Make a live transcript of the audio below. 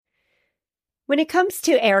When it comes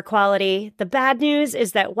to air quality, the bad news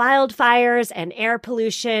is that wildfires and air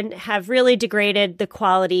pollution have really degraded the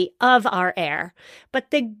quality of our air.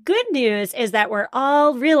 But the good news is that we're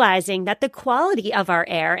all realizing that the quality of our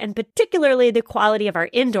air, and particularly the quality of our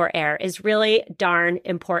indoor air, is really darn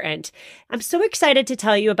important. I'm so excited to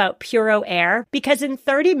tell you about Puro Air because in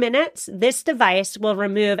 30 minutes, this device will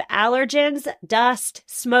remove allergens, dust,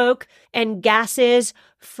 smoke, and gases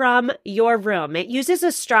from your room. It uses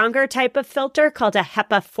a stronger type of filter called a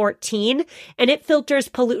HEPA 14, and it filters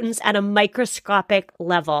pollutants at a microscopic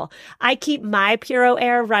level. I keep my Puro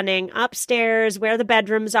Air running upstairs where the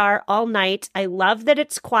bedrooms are all night. I love that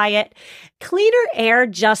it's quiet. Cleaner air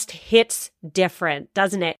just hits different,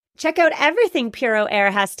 doesn't it? Check out everything Puro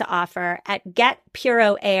Air has to offer at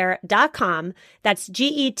getpuroair.com. That's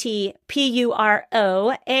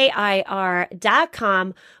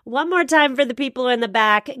GETPUROAIR.com. One more time for the people in the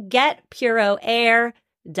back,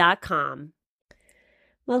 getpuroair.com.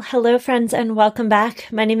 Well, hello, friends, and welcome back.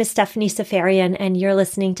 My name is Stephanie Safarian, and you're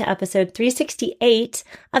listening to episode 368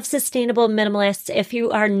 of Sustainable Minimalists. If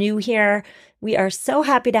you are new here, we are so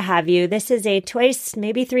happy to have you. This is a twice,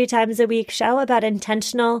 maybe 3 times a week show about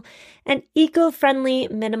intentional and eco-friendly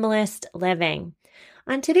minimalist living.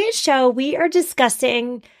 On today's show, we are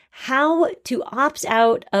discussing how to opt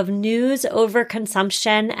out of news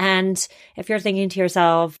overconsumption. And if you're thinking to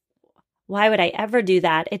yourself, why would I ever do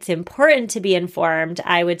that? It's important to be informed.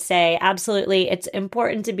 I would say absolutely, it's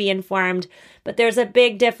important to be informed, but there's a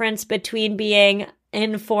big difference between being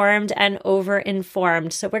informed and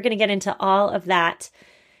over-informed. So we're going to get into all of that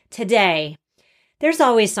today. There's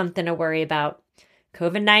always something to worry about.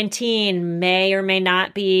 COVID-19 may or may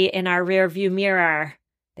not be in our rearview mirror.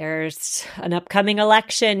 There's an upcoming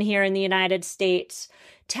election here in the United States.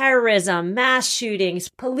 Terrorism, mass shootings,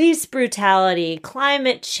 police brutality,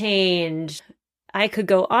 climate change. I could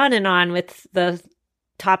go on with the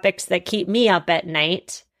topics that keep me up at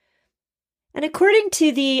night. And according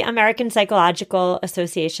to the American Psychological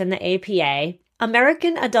Association, the APA,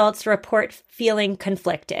 American adults report feeling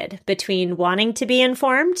conflicted between wanting to be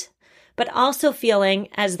informed, but also feeling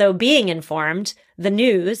as though being informed, the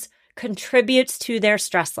news, contributes to their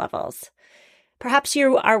stress levels. Perhaps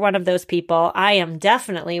you are one of those people. I am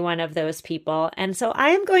definitely one of those people. And so I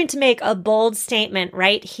am going to make a bold statement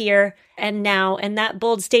right here and now. And that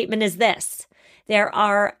bold statement is this. There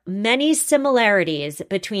are many similarities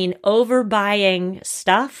between overbuying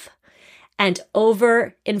stuff and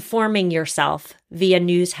over-informing yourself via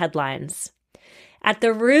news headlines. At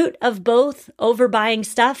the root of both overbuying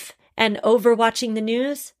stuff and overwatching the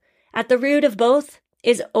news, at the root of both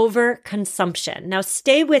is overconsumption. Now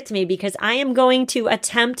stay with me because I am going to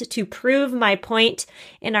attempt to prove my point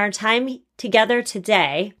in our time together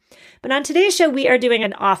today. But on today's show, we are doing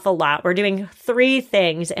an awful lot. We're doing 3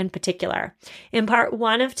 things in particular. In part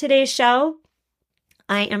 1 of today's show,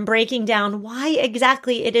 I am breaking down why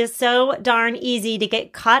exactly it is so darn easy to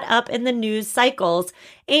get caught up in the news cycles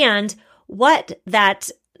and what that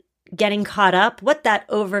getting caught up, what that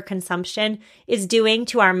overconsumption is doing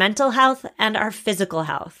to our mental health and our physical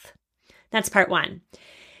health. That's part 1.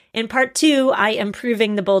 In part 2, I am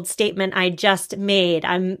proving the bold statement I just made.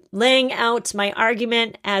 I'm laying out my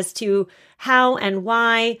argument as to how and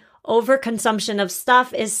why overconsumption of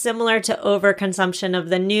stuff is similar to overconsumption of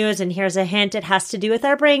the news. And here's a hint, it has to do with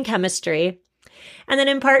our brain chemistry. And then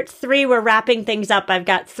in part 3, we're wrapping things up. I've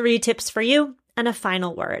got 3 tips for you and a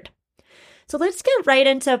final word. So let's get right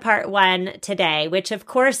into part 1 today, which of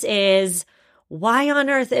course is why on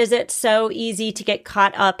earth is it so easy to get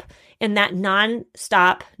caught up in that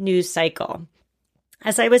nonstop news cycle?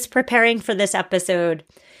 As I was preparing for this episode,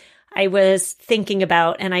 I was thinking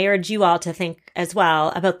about, and I urge you all to think as well,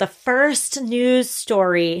 about the first news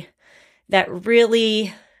story that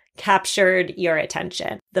really captured your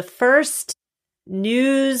attention. The first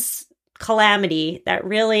news calamity that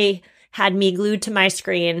really had me glued to my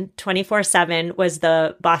screen 24/7 was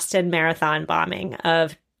the Boston Marathon bombing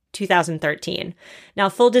of 2013. Now,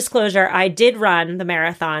 full disclosure, I did run the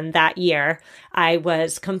marathon that year. I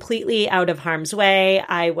was completely out of harm's way.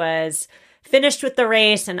 I was finished with the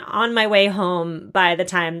race and on my way home by the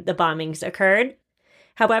time the bombings occurred.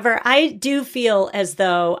 However, I do feel as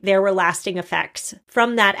though there were lasting effects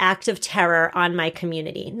from that act of terror on my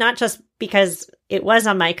community, not just because it was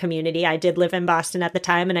on my community. I did live in Boston at the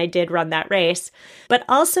time and I did run that race, but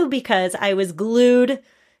also because I was glued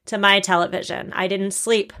to my television. I didn't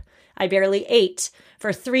sleep. I barely ate.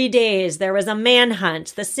 For 3 days, there was a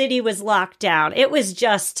manhunt. The city was locked down. It was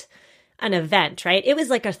just an event, right? It was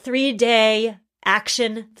like a 3-day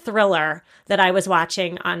action thriller that I was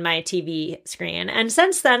watching on my TV screen. And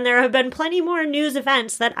since then, there have been plenty more news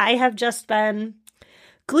events that I have just been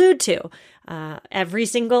glued to. Every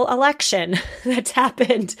single election that's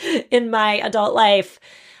happened in my adult life.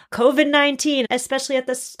 COVID-19, especially at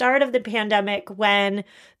the start of the pandemic when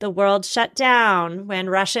the world shut down, when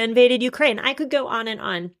Russia invaded Ukraine. I could go on and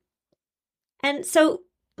on. And so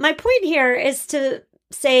my point here is to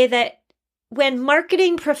say that when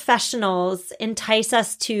marketing professionals entice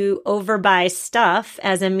us to overbuy stuff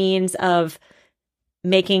as a means of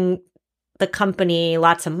making the company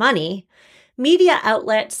lots of money, media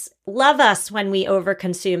outlets love us when we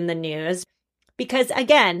overconsume the news because,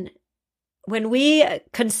 again, when we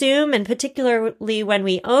consume, and particularly when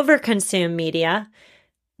we overconsume media,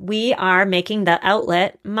 we are making the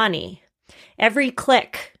outlet money. Every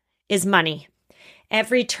click is money.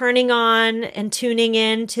 Every turning on and tuning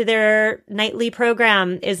in to their nightly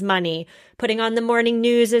program is money. Putting on the morning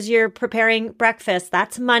news as you're preparing breakfast,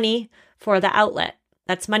 that's money for the outlet.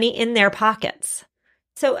 That's money in their pockets.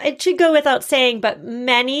 So it should go without saying, but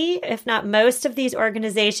many, if not most of these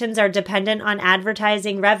organizations are dependent on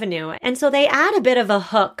advertising revenue. And so they add a bit of a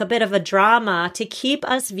hook, a bit of a drama to keep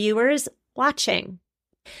us viewers watching.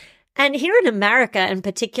 And here in America in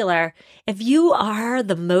particular, if you are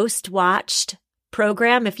the most watched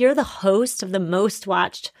program, if you're the host of the most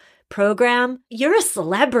watched program, you're a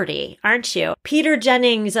celebrity, aren't you? Peter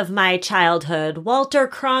Jennings of my childhood, Walter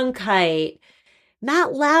Cronkite,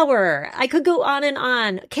 Matt Lauer, I could go on and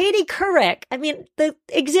on. Katie Couric. I mean, the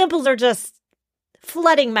examples are just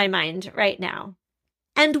flooding my mind right now.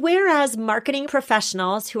 And whereas marketing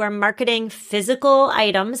professionals who are marketing physical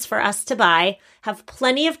items for us to buy have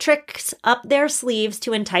plenty of tricks up their sleeves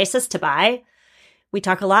to entice us to buy, we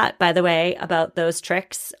talk a lot, by the way, about those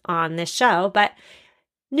tricks on this show, but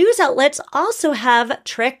news outlets also have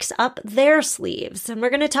tricks up their sleeves. And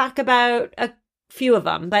we're going to talk about a few of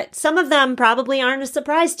them, but some of them probably aren't a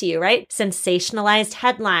surprise to you, right? Sensationalized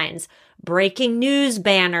headlines, breaking news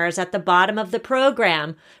banners at the bottom of the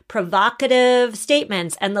program, provocative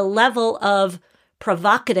statements, and the level of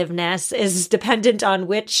provocativeness is dependent on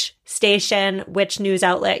which station, which news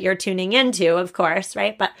outlet you're tuning into, of course,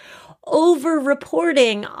 right? But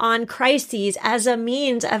over-reporting on crises as a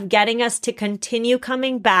means of getting us to continue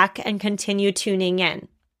coming back and continue tuning in.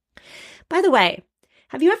 By the way,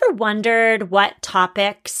 have you ever wondered what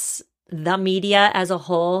topics the media as a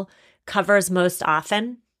whole covers most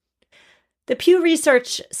often? The Pew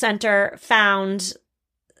Research Center found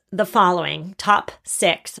the following top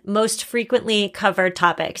 6 most frequently covered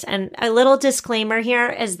topics. And a little disclaimer here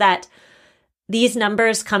is that these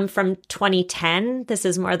numbers come from 2010. This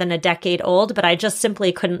is more than a decade old, but I just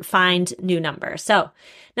simply couldn't find new numbers. So,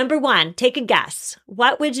 number 1, take a guess.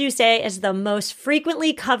 What would you say is the most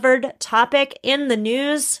frequently covered topic in the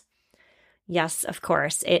news? Yes, of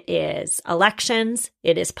course, it is elections,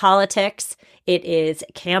 it is politics, it is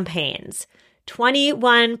campaigns.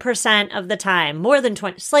 21% of the time,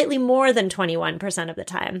 slightly more than 21% of the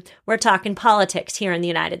time, we're talking politics here in the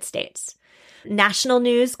United States. National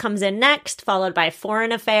news comes in next, followed by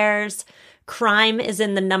foreign affairs. Crime is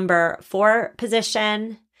in the number 4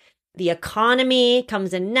 position. The economy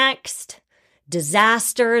comes in next.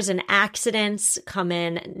 Disasters and accidents come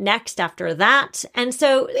in next after that. And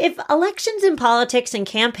so if elections and politics and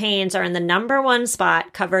campaigns are in the number 1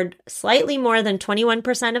 spot, covered slightly more than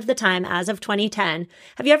 21% of the time as of 2010,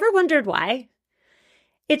 have you ever wondered why?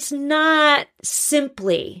 It's not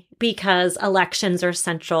simply because elections are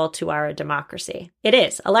central to our democracy. It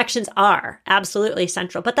is. Elections are absolutely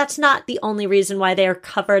central, but that's not the only reason why they are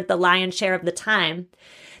covered the lion's share of the time.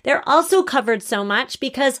 They're also covered so much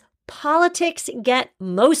because politics get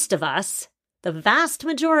most of us, the vast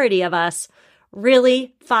majority of us,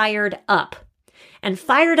 really fired up. And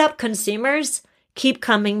fired up consumers keep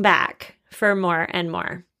coming back for more and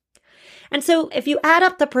more. And so if you add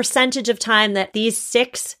up the percentage of time that these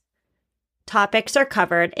 6 topics are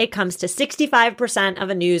covered, it comes to 65% of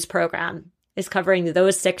a news program is covering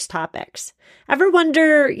those 6 topics. Ever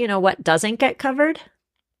wonder, what doesn't get covered?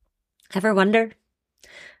 Ever wonder?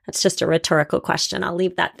 That's just a rhetorical question. I'll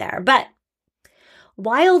leave that there. But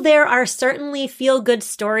while there are certainly feel-good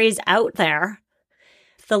stories out there,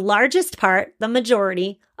 the largest part, the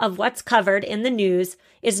majority of what's covered in the news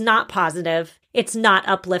is not positive. It's not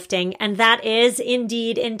uplifting, and that is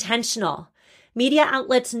indeed intentional. Media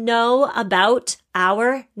outlets know about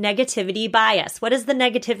our negativity bias. What is the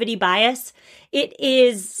negativity bias? It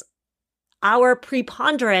is our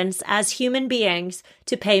preponderance as human beings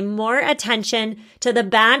to pay more attention to the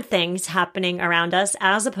bad things happening around us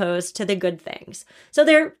as opposed to the good things. So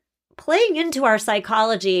they're playing into our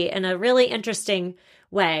psychology in a really interesting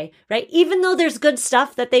way, right? Even though there's good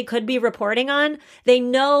stuff that they could be reporting on, they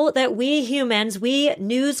know that we humans, we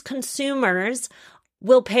news consumers,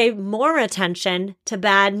 will pay more attention to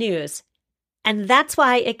bad news. And that's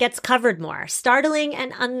why it gets covered more. Startling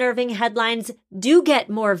and unnerving headlines do get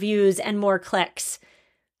more views and more clicks.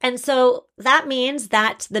 And so that means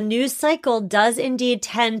that the news cycle does indeed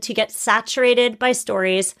tend to get saturated by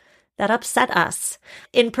stories that upset us.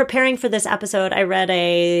 In preparing for this episode, I read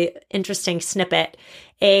a interesting snippet.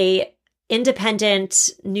 A independent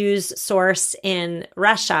news source in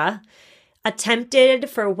Russia attempted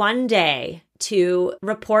for one day to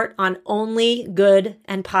report on only good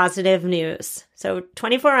and positive news. So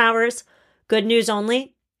 24 hours, good news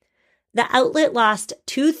only. The outlet lost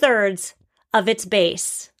 2/3 of its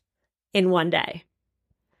base in one day.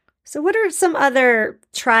 So what are some other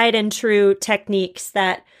tried and true techniques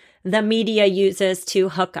that the media uses to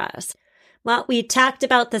hook us? Well, we talked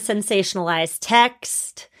about the sensationalized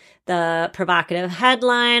text, the provocative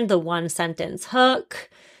headline, the one-sentence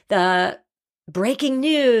hook, the breaking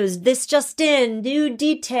news, this just in, new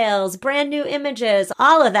details, brand new images,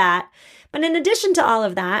 all of that. But in addition to all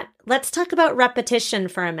of that, let's talk about repetition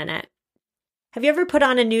for a minute. Have you ever put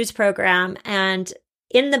on a news program and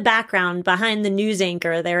in the background behind the news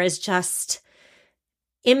anchor, there is just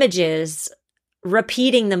images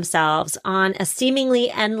repeating themselves on a seemingly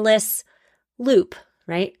endless loop,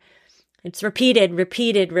 right? It's repeated,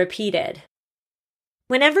 repeated, repeated.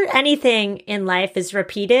 Whenever anything in life is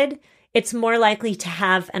repeated, it's more likely to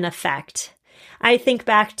have an effect. I think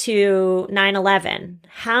back to 9/11.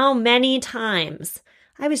 How many times?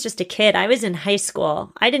 I was just a kid. I was in high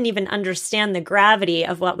school. I didn't even understand the gravity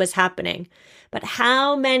of what was happening. But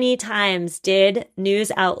how many times did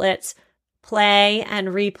news outlets play and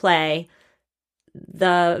replay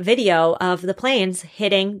the video of the planes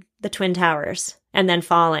hitting the Twin Towers and then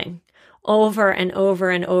falling over and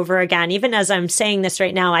over and over again? Even as I'm saying this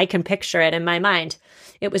right now, I can picture it in my mind.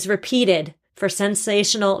 It was repeated for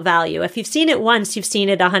sensational value. If you've seen it once, you've seen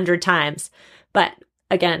it 100 times. But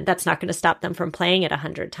again, that's not going to stop them from playing it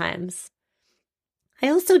 100 times. I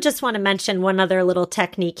also just want to mention one other little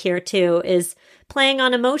technique here too, is playing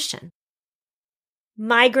on emotion.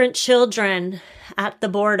 Migrant children at the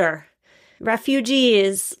border,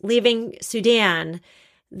 refugees leaving Sudan,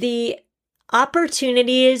 the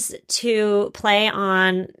opportunities to play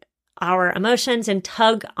on our emotions and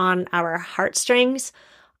tug on our heartstrings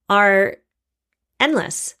are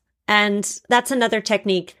endless. And that's another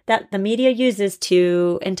technique that the media uses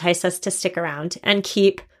to entice us to stick around and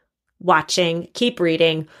keep watching, keep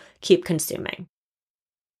reading, keep consuming.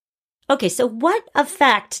 Okay, so what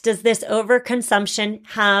effect does this overconsumption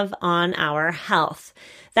have on our health?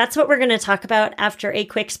 That's what we're going to talk about after a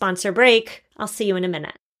quick sponsor break. I'll see you in a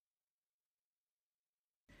minute.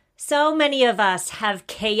 So many of us have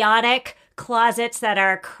chaotic closets that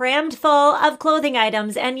are crammed full of clothing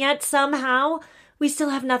items, and yet somehow we still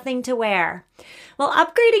have nothing to wear. Well,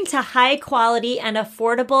 upgrading to high quality and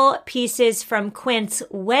affordable pieces from Quince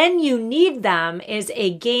when you need them is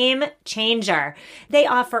a game changer. They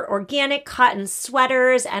offer organic cotton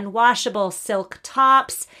sweaters and washable silk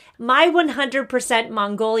tops. My 100%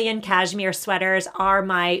 Mongolian cashmere sweaters are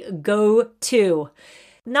my go-to.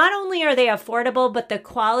 Not only are they affordable, but the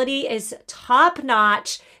quality is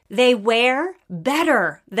top-notch. They wear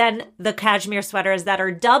better than the cashmere sweaters that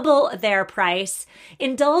are double their price.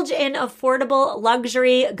 Indulge in affordable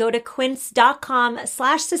luxury. Go to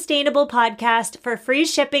quince.com/sustainablepodcast for free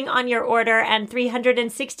shipping on your order and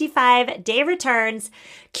 365-day returns.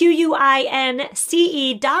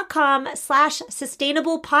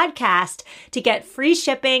 QUINCE.com/sustainablepodcast to get free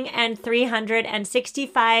shipping and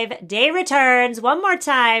 365-day returns. One more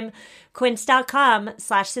time,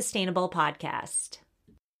 quince.com/sustainablepodcast.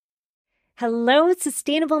 Hello,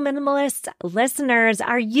 Sustainable Minimalist listeners.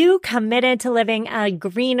 Are you committed to living a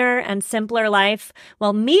greener and simpler life?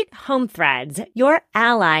 Well, meet Home Threads, your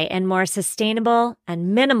ally in more sustainable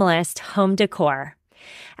and minimalist home decor.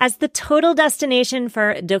 As the total destination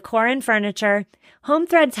for decor and furniture, Home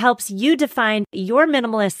Threads helps you define your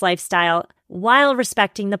minimalist lifestyle while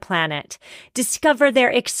respecting the planet. Discover their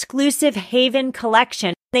exclusive Haven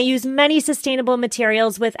collection. They use many sustainable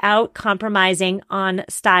materials without compromising on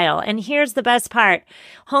style. And here's the best part.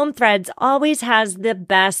 Home Threads always has the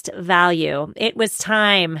best value. It was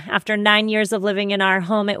time. After 9 years of living in our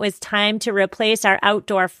home, it was time to replace our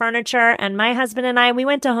outdoor furniture. And my husband and I, we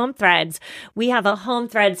went to Home Threads. We have a Home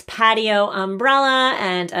Threads patio umbrella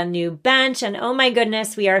and a new bench. And oh my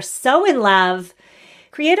goodness, we are so in love.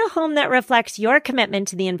 Create a home that reflects your commitment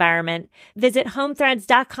to the environment. Visit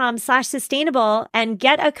homethreads.com/sustainable and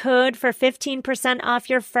get a code for 15% off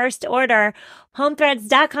your first order.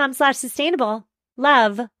 homethreads.com/sustainable.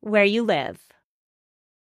 Love where you live.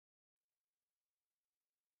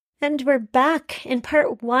 And we're back. In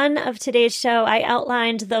part 1 of today's show, I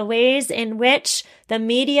outlined the ways in which the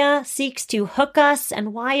media seeks to hook us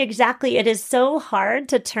and why exactly it is so hard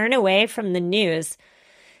to turn away from the news.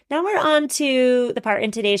 Now we're on to the part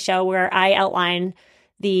in today's show where I outline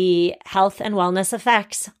the health and wellness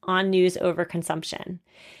effects on news overconsumption.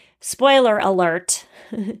 Spoiler alert,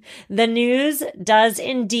 the news does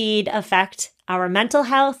indeed affect our mental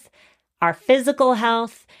health, our physical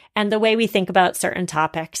health, and the way we think about certain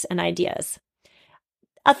topics and ideas.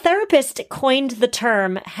 A therapist coined the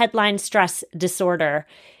term headline stress disorder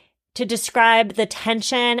to describe the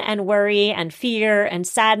tension and worry and fear and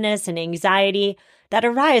sadness and anxiety that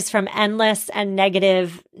arise from endless and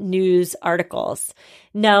negative news articles.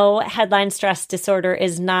 No, headline stress disorder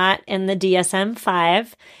is not in the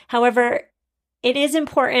DSM-5. However, it is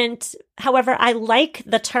important. However, I like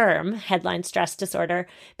the term headline stress disorder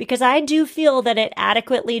because I do feel that it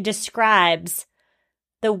adequately describes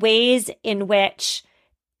the ways in which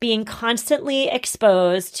being constantly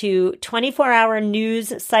exposed to 24-hour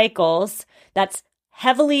news cycles that's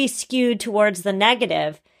heavily skewed towards the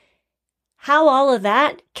negative, how all of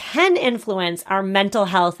that can influence our mental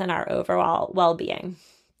health and our overall well-being.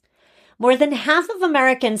 More than half of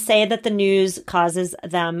Americans say that the news causes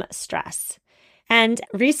them stress. And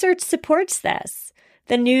research supports this.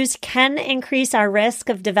 The news can increase our risk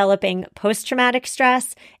of developing post-traumatic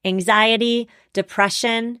stress, anxiety,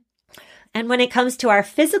 depression. And when it comes to our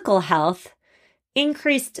physical health,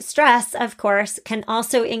 increased stress, of course, can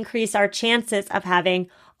also increase our chances of having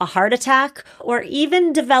a heart attack or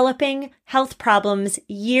even developing health problems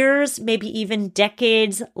years, maybe even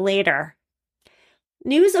decades later.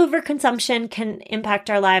 News overconsumption can impact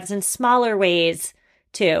our lives in smaller ways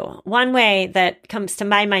too. One way that comes to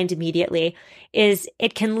my mind immediately is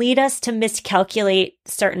it can lead us to miscalculate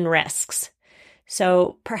certain risks.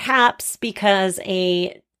 So perhaps because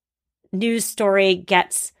a news story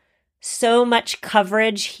gets so much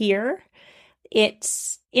coverage here,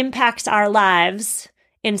 it impacts our lives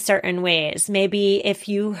in certain ways. Maybe if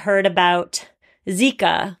you heard about Zika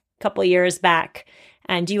a couple years back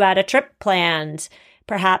and you had a trip planned,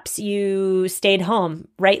 perhaps you stayed home,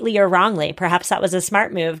 rightly or wrongly. Perhaps that was a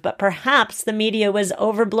smart move, but perhaps the media was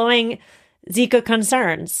overblowing Zika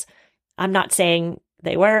concerns. I'm not saying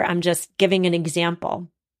they were, I'm just giving an example.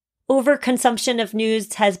 Overconsumption of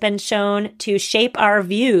news has been shown to shape our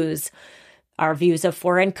views of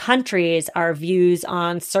foreign countries, our views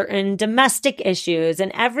on certain domestic issues,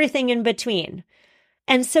 and everything in between.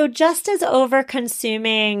 And so just as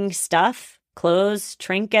overconsuming stuff, clothes,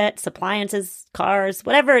 trinkets, appliances, cars,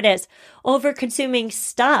 whatever it is, over-consuming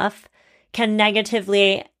stuff can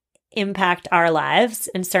negatively impact our lives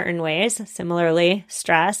in certain ways. Similarly,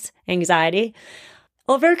 stress, anxiety.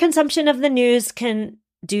 Overconsumption of the news can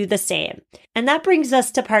do the same. And that brings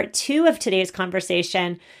us to part 2 of today's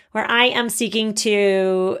conversation, where I am seeking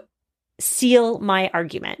to seal my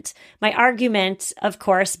argument. My argument, of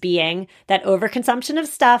course, being that overconsumption of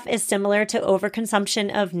stuff is similar to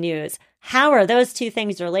overconsumption of news. How are those two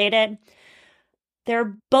things related?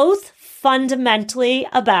 They're both fundamentally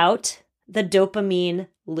about the dopamine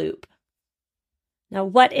loop. Now,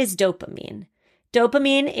 what is dopamine?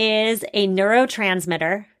 Dopamine is a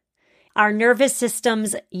neurotransmitter. Our nervous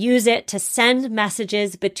systems use it to send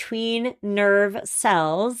messages between nerve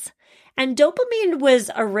cells. And dopamine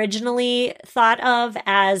was originally thought of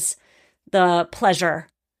as the pleasure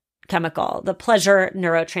chemical, the pleasure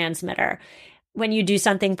neurotransmitter. When you do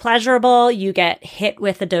something pleasurable, you get hit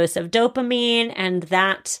with a dose of dopamine, and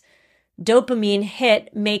that dopamine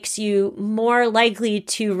hit makes you more likely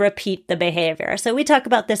to repeat the behavior. So we talk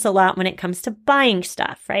about this a lot when it comes to buying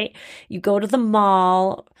stuff, right? You go to the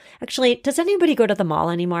mall. Actually, does anybody go to the mall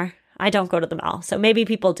anymore? I don't go to the mall, so maybe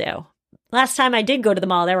people do. Last time I did go to the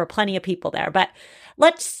mall, there were plenty of people there, but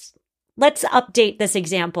let's update this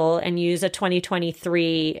example and use a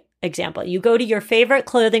 2023 example. You go to your favorite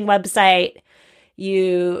clothing website,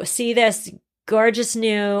 you see this gorgeous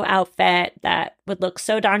new outfit that would look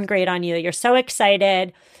so darn great on you. You're so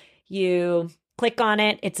excited. You click on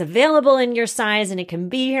it. It's available in your size and it can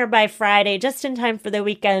be here by Friday, just in time for the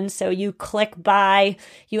weekend. So you click buy,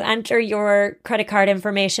 you enter your credit card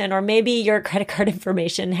information, or maybe your credit card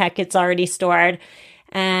information, heck, it's already stored,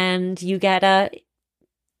 and you get a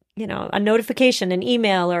notification, an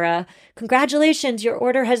email, or a congratulations, your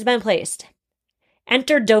order has been placed.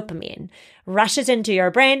 Enter dopamine, rushes into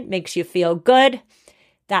your brain, makes you feel good.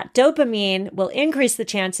 that dopamine will increase the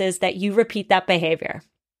chances that you repeat that behavior.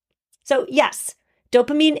 So yes,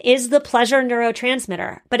 dopamine is the pleasure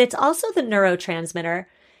neurotransmitter, but it's also the neurotransmitter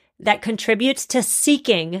that contributes to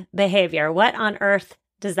seeking behavior. What on earth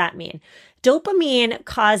does that mean? Dopamine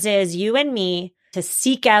causes you and me to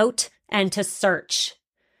seek out and to search.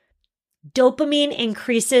 Dopamine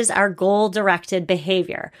increases our goal-directed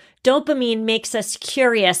behavior. Dopamine makes us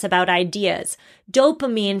curious about ideas.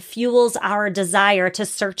 Dopamine fuels our desire to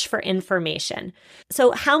search for information.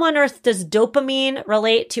 So how on earth does dopamine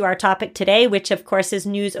relate to our topic today, which of course is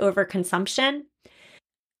news overconsumption?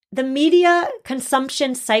 The media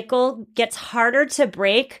consumption cycle gets harder to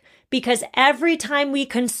break because every time we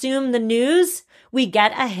consume the news, we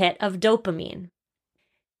get a hit of dopamine.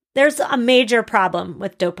 There's a major problem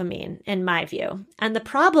with dopamine, in my view. And the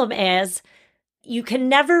problem is you can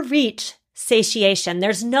never reach satiation.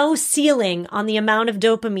 There's no ceiling on the amount of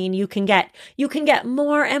dopamine you can get. You can get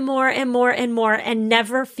more and more and more and more and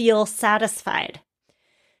never feel satisfied.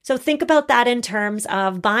 So think about that in terms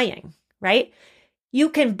of buying, right? You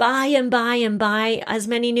can buy and buy and buy as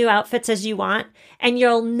many new outfits as you want, and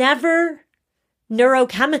you'll never,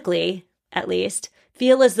 neurochemically at least,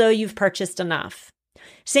 feel as though you've purchased enough.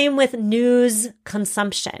 Same with news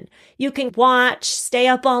consumption. You can stay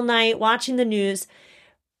up all night watching the news,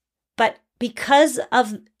 but because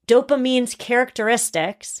of dopamine's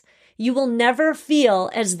characteristics, you will never feel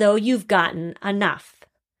as though you've gotten enough.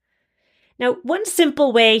 Now, one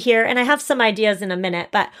simple way here, and I have some ideas in a minute,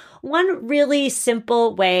 but one really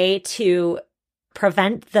simple way to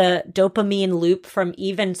prevent the dopamine loop from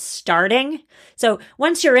even starting. So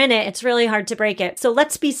once you're in it, it's really hard to break it. So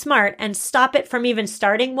let's be smart and stop it from even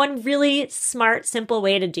starting. One really smart, simple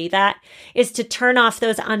way to do that is to turn off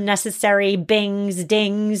those unnecessary bings,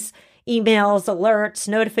 dings, emails, alerts,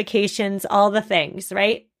 notifications, all the things,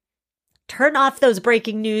 right? Turn off those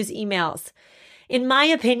breaking news emails. In my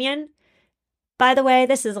opinion, by the way,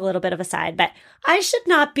 this is a little bit of a side, but I should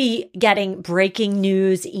not be getting breaking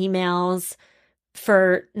news emails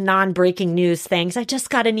for non-breaking news things. I just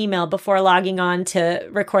got an email before logging on to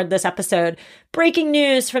record this episode. Breaking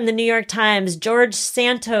news from the New York Times. George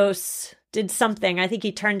Santos did something. I think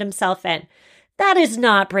he turned himself in. That is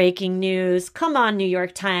not breaking news. Come on, New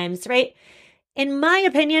York Times, right? In my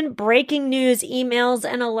opinion, breaking news emails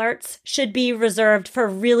and alerts should be reserved for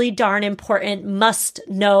really darn important, must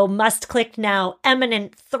know, must click now,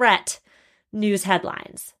 imminent threat news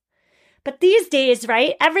headlines. But these days,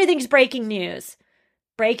 right, everything's breaking news.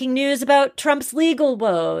 Breaking news about Trump's legal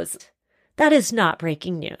woes. That is not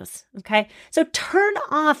breaking news, okay? So turn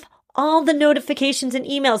off all the notifications and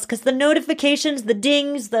emails because the notifications, the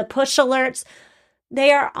dings, the push alerts,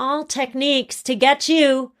 they are all techniques to get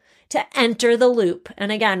you to enter the loop.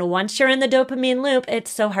 And again, once you're in the dopamine loop,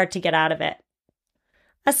 it's so hard to get out of it.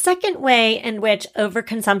 A second way in which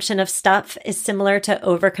overconsumption of stuff is similar to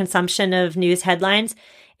overconsumption of news headlines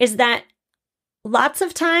is that lots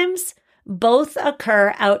of times both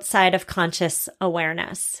occur outside of conscious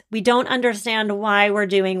awareness. We don't understand why we're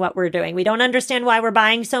doing what we're doing. We don't understand why we're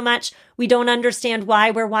buying so much. We don't understand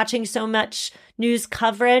why we're watching so much news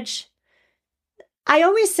coverage. I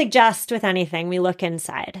always suggest with anything, we look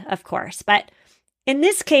inside, of course. But in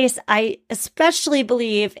this case, I especially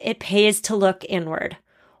believe it pays to look inward.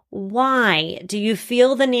 Why do you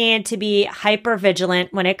feel the need to be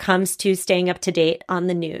hypervigilant when it comes to staying up to date on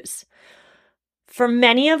the news? For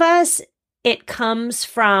many of us, it comes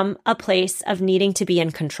from a place of needing to be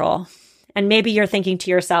in control. And maybe you're thinking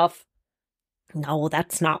to yourself, no,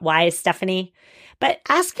 that's not wise, Stephanie. But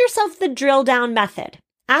ask yourself the drill down method.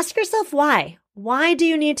 Ask yourself why. Why do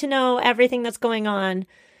you need to know everything that's going on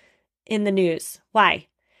in the news? Why?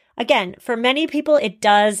 Again, for many people, it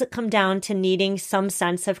does come down to needing some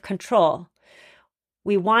sense of control.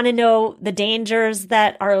 We want to know the dangers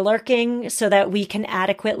that are lurking so that we can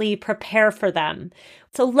adequately prepare for them.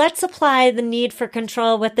 So let's apply the need for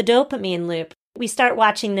control with the dopamine loop. We start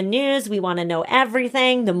watching the news. We want to know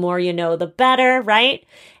everything. The more you know, the better, right?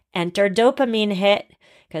 Enter dopamine hit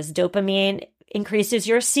because dopamine increases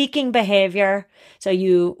your seeking behavior. So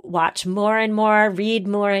you watch more and more, read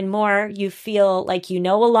more and more. You feel like you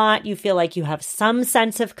know a lot. You feel like you have some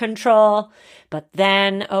sense of control. But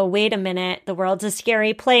then, oh, wait a minute, the world's a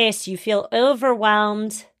scary place. You feel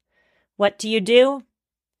overwhelmed. What do?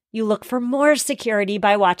 You look for more security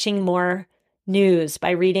by watching more news,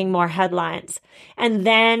 by reading more headlines. And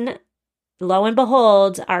then, lo and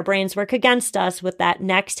behold, our brains work against us with that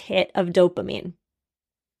next hit of dopamine.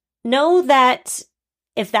 Know that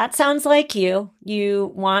if that sounds like you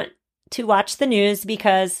want to watch the news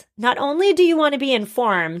because not only do you want to be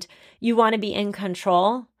informed, you want to be in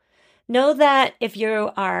control. Know that if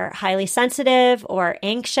you are highly sensitive or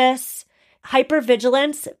anxious,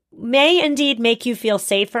 hypervigilance may indeed make you feel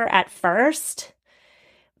safer at first,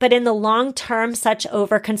 but in the long term, such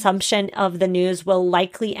overconsumption of the news will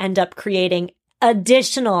likely end up creating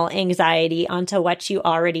additional anxiety onto what you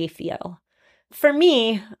already feel. For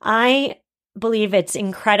me, I believe it's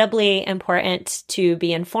incredibly important to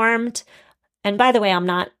be informed. And by the way, I'm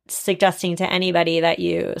not suggesting to anybody that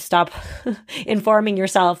you stop informing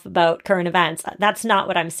yourself about current events. That's not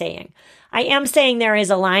what I'm saying. I am saying there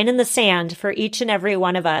is a line in the sand for each and every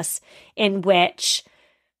one of us in which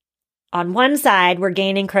on one side, we're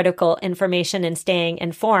gaining critical information and staying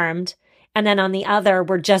informed. And then on the other,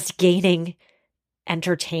 we're just gaining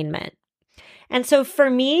entertainment. And so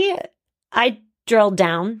for me, I drilled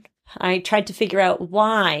down. I tried to figure out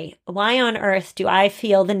why on earth do I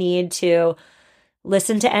feel the need to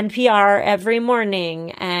listen to NPR every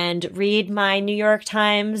morning and read my New York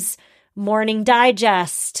Times morning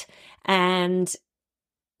digest and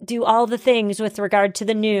do all the things with regard to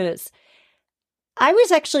the news. I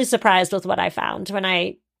was actually surprised with what I found when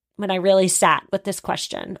I really sat with this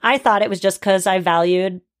question. I thought it was just because I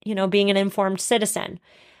valued, being an informed citizen.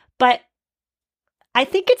 But I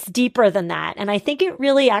think it's deeper than that. And I think it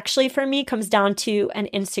really actually for me comes down to an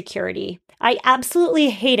insecurity. I absolutely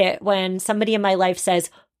hate it when somebody in my life says,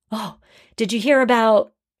 "Oh, did you hear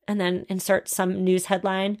about," and then insert some news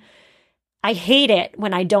headline. I hate it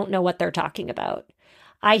when I don't know what they're talking about.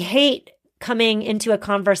 I hate coming into a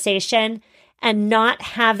conversation and not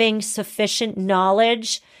having sufficient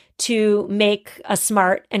knowledge to make a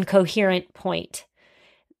smart and coherent point.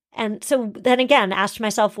 And so then again, asked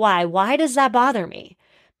myself why. Why does that bother me?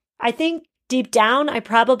 I think deep down, I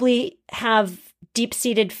probably have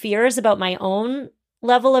deep-seated fears about my own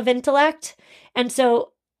level of intellect. And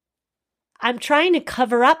so I'm trying to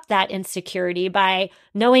cover up that insecurity by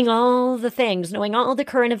knowing all the things, knowing all the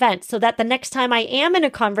current events, so that the next time I am in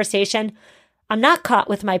a conversation, I'm not caught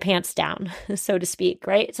with my pants down, so to speak,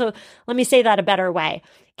 right? So let me say that a better way.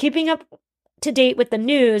 Keeping up to date with the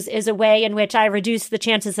news is a way in which I reduce the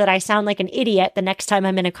chances that I sound like an idiot the next time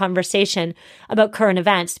I'm in a conversation about current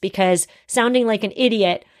events, because sounding like an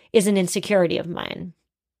idiot is an insecurity of mine.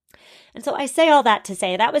 And so I say all that to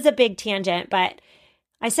say, that was a big tangent, but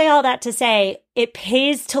I say all that to say it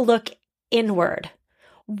pays to look inward.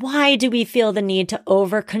 Why do we feel the need to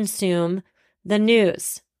overconsume the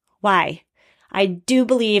news? Why? I do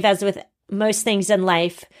believe, as with most things in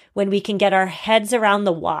life, when we can get our heads around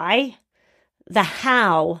the why, the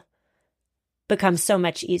how becomes so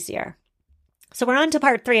much easier. So we're on to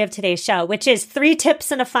part 3 of today's show, which is 3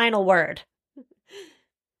 tips and a final word.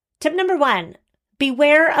 Tip number 1,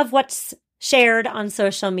 beware of what's shared on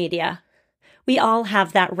social media. We all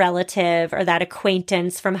have that relative or that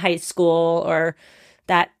acquaintance from high school or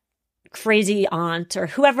that crazy aunt or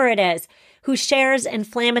whoever it is who shares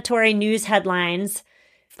inflammatory news headlines,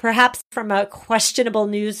 perhaps from a questionable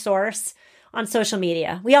news source, on social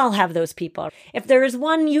media. We all have those people. If there is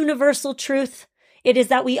one universal truth, it is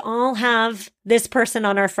that we all have this person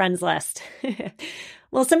on our friends list.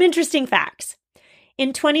 Well, some interesting facts.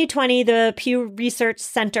 In 2020, the Pew Research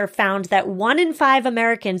Center found that 1 in 5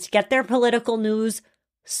 Americans get their political news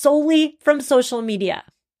solely from social media.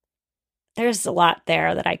 There's a lot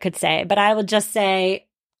there that I could say, but I will just say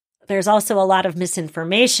there's also a lot of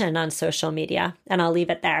misinformation on social media, and I'll leave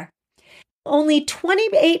it there. Only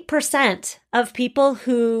 28% of people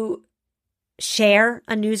who share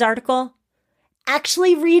a news article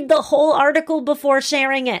actually read the whole article before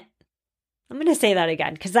sharing it. I'm going to say that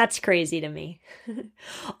again because that's crazy to me.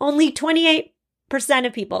 Only 28%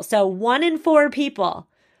 of people, so 1 in 4 people,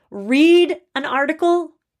 read an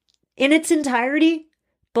article in its entirety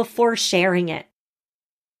before sharing it.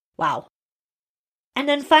 Wow. And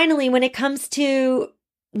then finally, when it comes to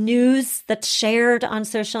news that's shared on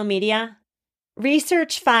social media,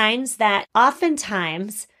 research finds that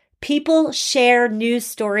oftentimes people share news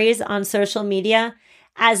stories on social media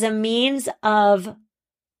as a means of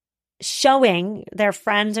showing their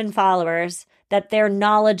friends and followers that they're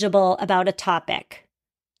knowledgeable about a topic.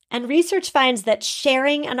 And research finds that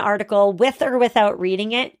sharing an article with or without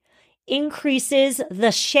reading it increases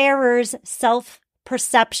the sharer's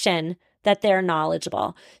self-perception that they're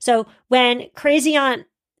knowledgeable. So when Crazy Aunt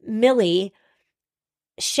Millie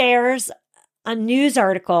shares a news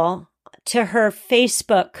article to her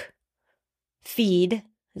Facebook feed,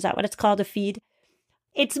 is that what it's called, a feed?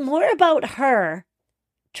 It's more about her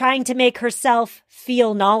trying to make herself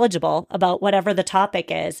feel knowledgeable about whatever the topic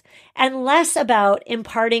is, and less about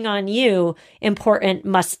imparting on you important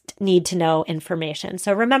must need to know information.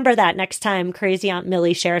 So remember that next time Crazy Aunt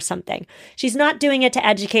Millie shares something. She's not doing it to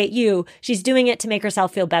educate you. She's doing it to make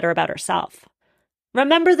herself feel better about herself.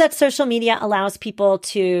 Remember that social media allows people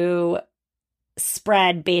to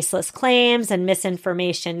spread baseless claims and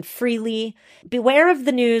misinformation freely. Beware of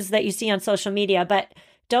the news that you see on social media, but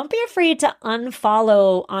don't be afraid to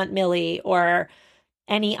unfollow Aunt Millie or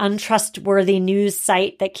any untrustworthy news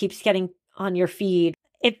site that keeps getting on your feed.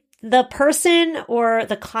 If the person or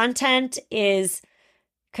the content is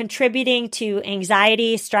contributing to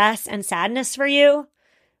anxiety, stress, and sadness for you,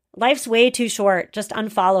 life's way too short. Just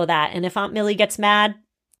unfollow that. And if Aunt Millie gets mad,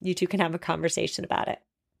 you two can have a conversation about it.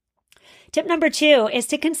 Tip number 2 is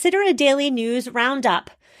to consider a daily news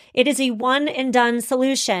roundup. It is a one and done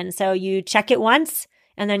solution. So you check it once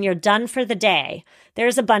and then you're done for the day.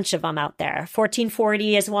 There's a bunch of them out there.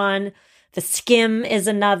 1440 is one. The Skim is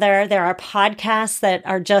another. There are podcasts that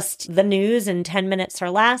are just the news in 10 minutes or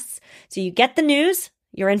less. So you get the news,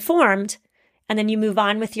 you're informed, and then you move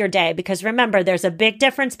on with your day. Because remember, there's a big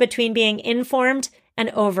difference between being informed and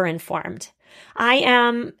over-informed. I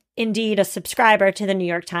am indeed a subscriber to the New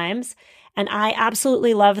York Times, and I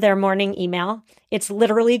absolutely love their morning email. It's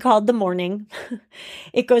literally called The Morning.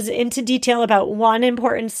 It goes into detail about one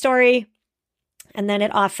important story, and then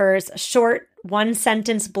it offers short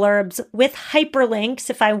one-sentence blurbs with hyperlinks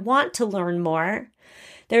if I want to learn more.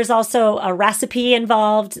 There's also a recipe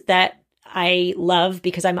involved that I love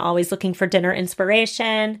because I'm always looking for dinner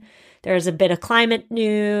inspiration. There's a bit of climate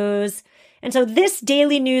news. And so this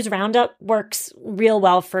daily news roundup works real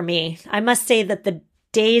well for me. I must say that the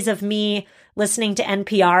days of me listening to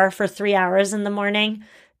NPR for 3 hours in the morning,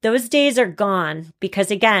 those days are gone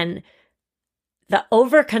because, again, the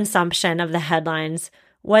overconsumption of the headlines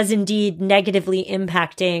was indeed negatively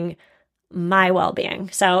impacting my well-being.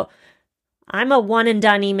 So I'm a one and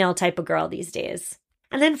done email type of girl these days.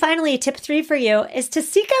 And then finally, tip 3 for you is to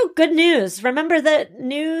seek out good news. Remember that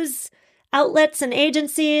news outlets and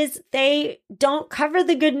agencies, they don't cover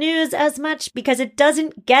the good news as much because it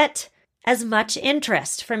doesn't get as much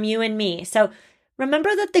interest from you and me. So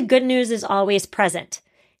remember that the good news is always present,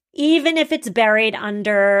 even if it's buried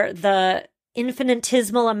under the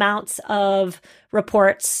infinitesimal amounts of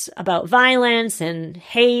reports about violence and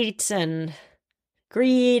hate and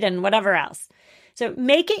greed and whatever else. So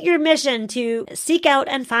make it your mission to seek out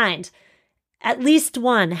and find at least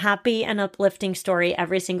one happy and uplifting story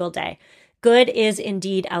every single day. Good is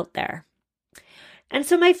indeed out there. And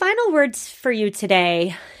so my final words for you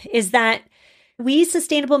today is that we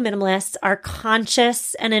sustainable minimalists are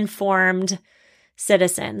conscious and informed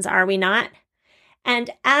citizens, are we not?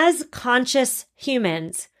 And as conscious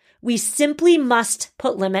humans, we simply must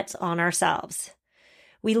put limits on ourselves.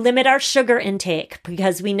 We limit our sugar intake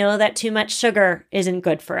because we know that too much sugar isn't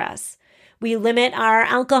good for us. We limit our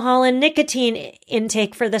alcohol and nicotine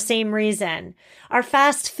intake for the same reason. Our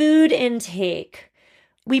fast food intake.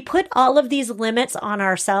 We put all of these limits on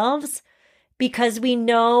ourselves because we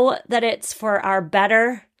know that it's for our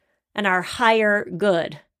better and our higher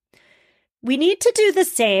good. We need to do the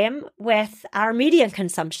same with our media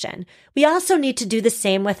consumption. We also need to do the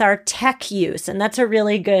same with our tech use. And that's a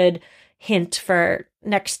really good hint for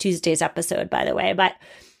next Tuesday's episode, by the way. But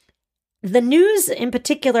the news in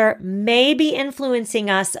particular may be influencing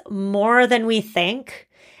us more than we think.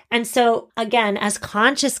 And so again, as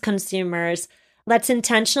conscious consumers, let's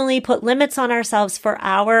intentionally put limits on ourselves for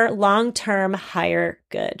our long-term higher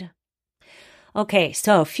good. Okay,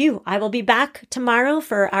 so I will be back tomorrow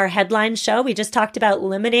for our headline show. We just talked about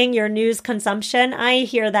limiting your news consumption. I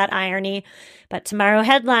hear that irony, but tomorrow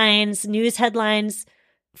news headlines,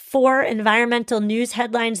 4 environmental news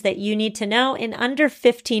headlines that you need to know in under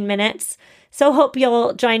 15 minutes. So hope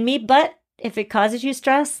you'll join me, but if it causes you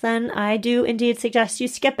stress, then I do indeed suggest you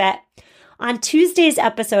skip it. On Tuesday's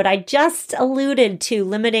episode, I just alluded to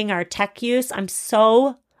limiting our tech use. I'm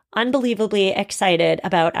so unbelievably excited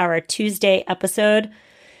about our Tuesday episode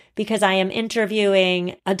because I am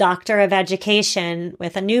interviewing a doctor of education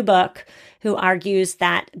with a new book who argues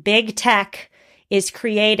that big tech is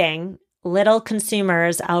creating little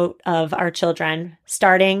consumers out of our children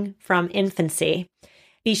starting from infancy.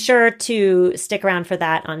 Be sure to stick around for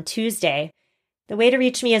that on Tuesday. The way to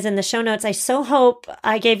reach me is in the show notes. I so hope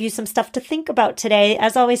I gave you some stuff to think about today.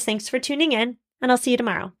 As always, thanks for tuning in, and I'll see you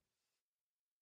tomorrow.